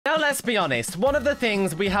Now let's be honest, one of the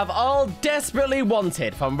things we have all desperately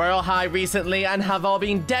wanted from Royale High recently and have all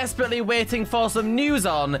been desperately waiting for some news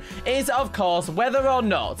on is of course whether or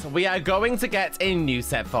not we are going to get a new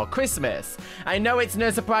set for Christmas. I know it's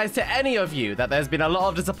no surprise to any of you that there's been a lot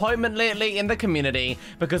of disappointment lately in the community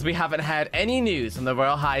because we haven't had any news from the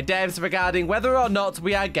Royale High devs regarding whether or not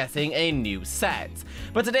we are getting a new set.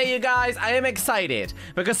 But today you guys, I am excited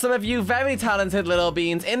because some of you very talented little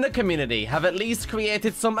beans in the community have at least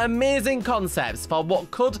created some amazing concepts for what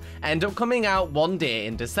could end up coming out one day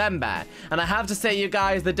in December. And I have to say you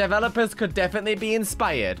guys, the developers could definitely be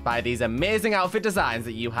inspired by these amazing outfit designs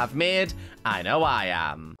that you have made. I know I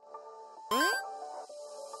am.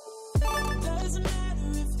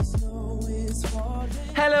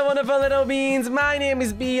 Hello wonderful little beans, my name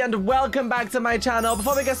is B and welcome back to my channel.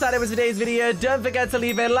 Before we get started with today's video, don't forget to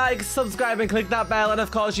leave a like, subscribe and click that bell, and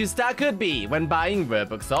of course use STARCODE when buying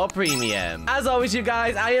Robux or Premium. As always you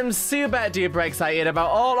guys, I am super duper excited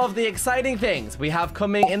about all of the exciting things we have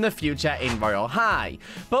coming in the future in Royale High.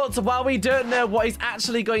 But while we don't know what is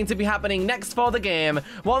actually going to be happening next for the game,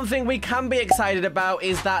 one thing we can be excited about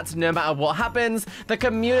is that no matter what happens, the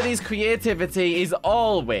community's creativity is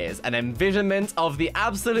always an envisionment of the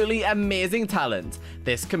absolutely amazing talent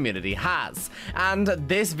this community has. And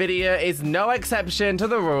this video is no exception to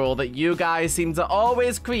the rule that you guys seem to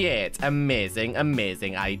always create amazing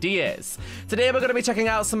ideas. Today we're going to be checking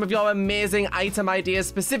out some of your amazing item ideas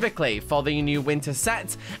specifically for the new winter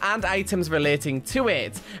set and items relating to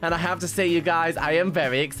it. And I have to say you guys, I am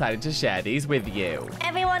very excited to share these with you.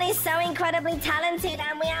 Everyone is so incredibly talented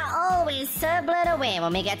and we are always so blown away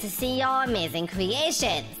when we get to see your amazing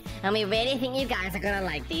creations. And we really think you guys are gonna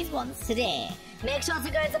like these ones today. Make sure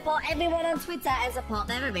to go and support everyone on Twitter and support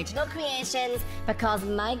their original creations because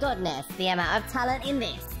my goodness, the amount of talent in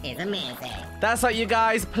this is amazing. That's right you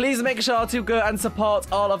guys, please make sure to go and support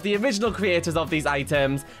all of the original creators of these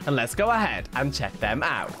items and let's go ahead and check them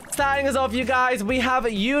out. Starting us off you guys, we have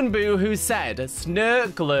Yoonboo who said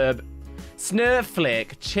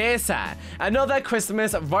Snowflake Chaser. Another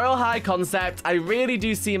Christmas Royale High concept. I really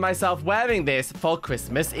do see myself wearing this for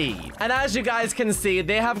Christmas Eve. And as you guys can see,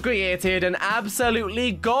 they have created an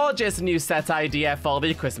absolutely gorgeous new set idea for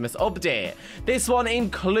the Christmas update. This one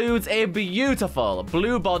includes a beautiful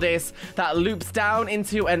blue bodice that loops down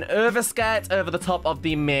into an overskirt over the top of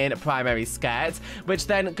the main primary skirt, which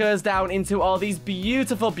then goes down into all these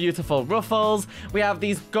beautiful ruffles. We have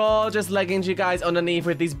these gorgeous leggings you guys underneath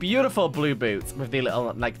with these beautiful blue boots with the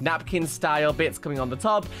little like napkin style bits coming on the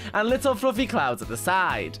top and little fluffy clouds at the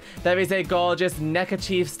side. There is a gorgeous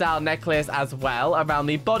neckerchief style necklace as well around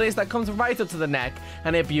the bodice that comes right up to the neck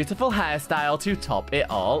and a beautiful hairstyle to top it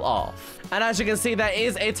all off. And as you can see, there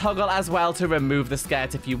is a toggle as well to remove the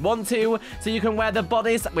skirt if you want to, so you can wear the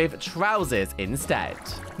bodice with trousers instead.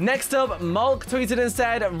 Next up, Mulk tweeted and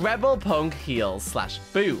said, Rebel Punk heels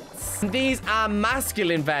 / boots. These are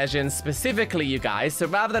masculine versions specifically, you guys, so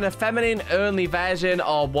rather than a feminine only version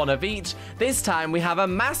or one of each, this time we have a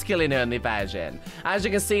masculine only version. As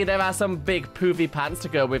you can see, there are some big poofy pants to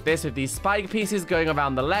go with this, with these spike pieces going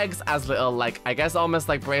around the legs as little, like, I guess almost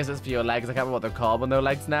like bracelets for your legs. I can't remember what they're called when they're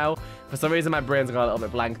legs now. For some reason, my brain's got a little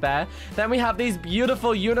bit blank there. Then we have these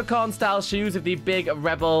beautiful unicorn-style shoes with the big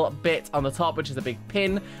rebel bit on the top, which is a big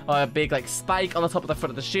pin or a big like spike on the top of the front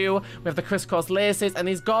of the shoe. We have the crisscross laces and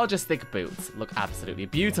these gorgeous thick boots. Look absolutely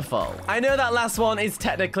beautiful. I know that last one is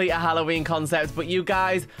technically a Halloween concept, but you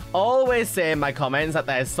guys always say in my comments that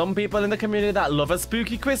there's some people in the community that love a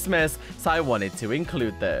spooky Christmas, so I wanted to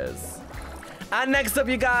include those. And next up,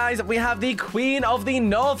 you guys, we have the Queen of the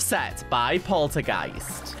North set by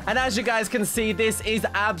Poltergeist. And as you guys can see, this is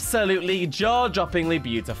absolutely jaw-droppingly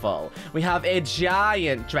beautiful. We have a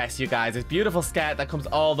giant dress, you guys, this beautiful skirt that comes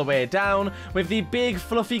all the way down with the big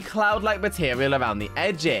fluffy cloud-like material around the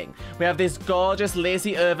edging. We have this gorgeous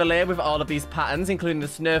lacy overlay with all of these patterns, including the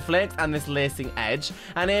snowflakes and this lacing edge,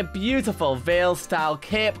 and a beautiful veil-style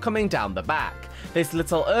cape coming down the back. This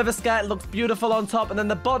little overskirt looks beautiful on top, and then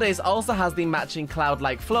the bodice also has the matching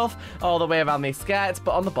cloud-like fluff all the way around the skirt,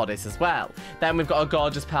 but on the bodice as well. Then we've got a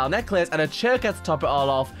gorgeous pearl necklace and a choker to top it all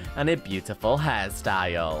off, and a beautiful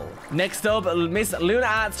hairstyle. Next up, Miss Luna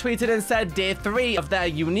Arts tweeted and said day 3 of their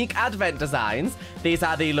unique advent designs. These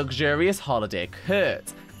are the luxurious holiday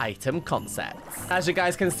coat. item concepts. As you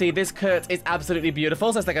guys can see, this coat is absolutely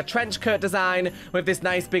beautiful. So it's like a trench coat design with this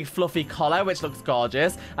nice big fluffy collar, which looks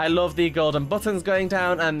gorgeous. I love the golden buttons going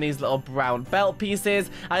down and these little brown belt pieces.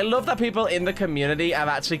 I love that people in the community are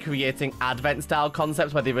actually creating advent style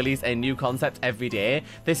concepts where they release a new concept every day.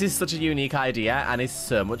 This is such a unique idea and is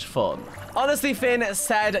so much fun. Honestly, Finn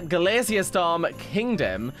said, Glacier Storm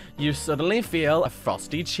Kingdom, you suddenly feel a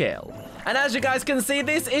frosty chill. And as you guys can see,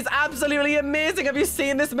 this is absolutely amazing. Have you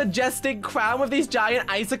seen this majestic crown with these giant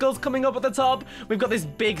icicles coming up at the top? We've got this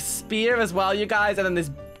big spear as well, you guys, and then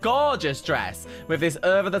this gorgeous dress with this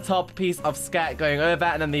over-the-top piece of skirt going over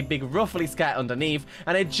and then the big ruffly skirt underneath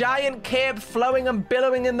and a giant cape flowing and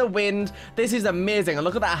billowing in the wind. This is amazing. And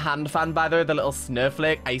look at that hand fan, by the way, the little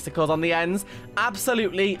snowflake icicles on the ends.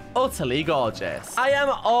 Absolutely, utterly gorgeous. I am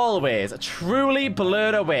always truly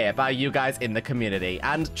blown away by you guys in the community,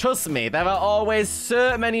 and trust me, there are always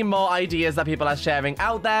so many more ideas that people are sharing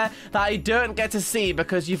out there that I don't get to see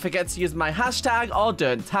because you forget to use my hashtag or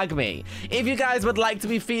don't tag me. If you guys would like to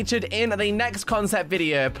be featured in the next concept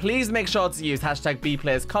video, please make sure to use hashtag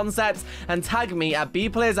BeaPlays concepts and tag me at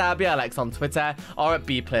BeaPlaysRBLX on Twitter or at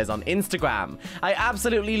BeaPlays on Instagram. I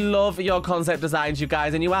absolutely love your concept designs, you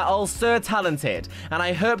guys, and you are all so talented, and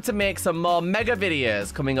I hope to make some more mega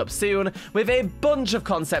videos coming up soon with a bunch of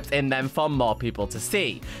concepts in them for more people to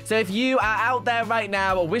see. So if you are out there right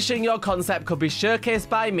now wishing your concept could be showcased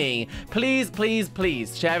by me, please, please,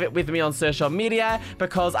 please share it with me on social media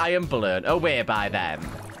because I am blown away by them.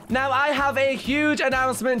 Now, I have a huge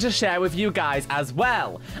announcement to share with you guys as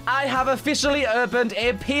well. I have officially opened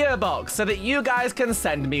a PO box so that you guys can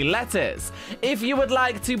send me letters. If you would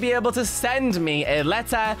like to be able to send me a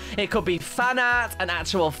letter, it could be fan art, an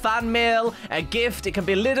actual fan mail, a gift, it can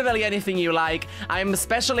be literally anything you like. I'm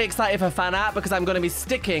especially excited for fan art because I'm going to be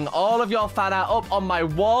sticking all of your fan art up on my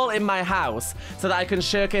wall in my house so that I can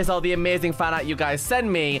showcase all the amazing fan art you guys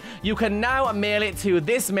send me. You can now mail it to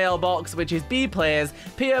this mailbox, which is BeaPlays,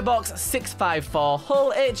 PO Box 654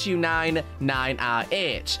 Hull HU9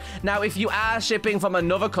 9RH. Now, if you are shipping from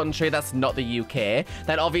another country that's not the UK,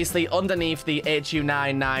 then obviously underneath the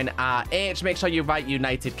HU9 9RH, make sure you write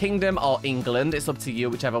United Kingdom or England. It's up to you,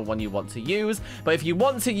 whichever one you want to use. But if you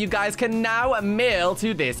want to, you guys can now mail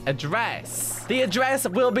to this address. The address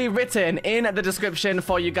will be written in the description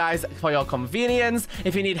for you guys for your convenience.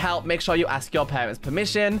 If you need help, make sure you ask your parents'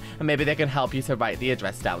 permission, and maybe they can help you to write the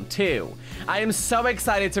address down too. I am so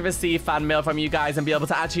excited to receive fan mail from you guys and be able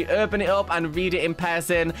to actually open it up and read it in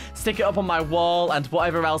person, stick it up on my wall, and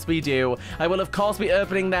whatever else we do. I will, of course, be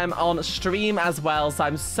opening them on stream as well, so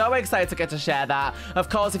I'm so excited to get to share that. Of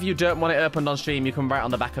course, if you don't want it opened on stream, you can write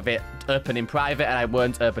on the back of it, open in private, and I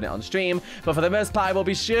won't open it on stream. But for the most part, I will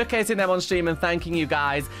be showcasing them on stream and thanking you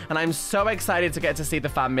guys, and I'm so excited to get to see the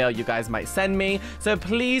fan mail you guys might send me. So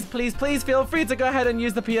please, please, please feel free to go ahead and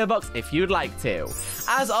use the PO box if you'd like to.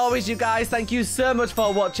 As always, you guys, thank you so much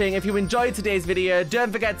for watching. If you enjoyed today's video,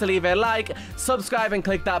 don't forget to leave a like, subscribe, and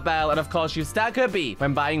click that bell, and of course, use STARCODE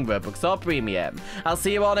when buying Robux or Premium. I'll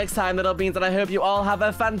see you all next time, little beans, and I hope you all have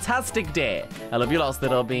a fantastic day. I love you lots,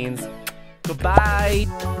 little beans. Goodbye.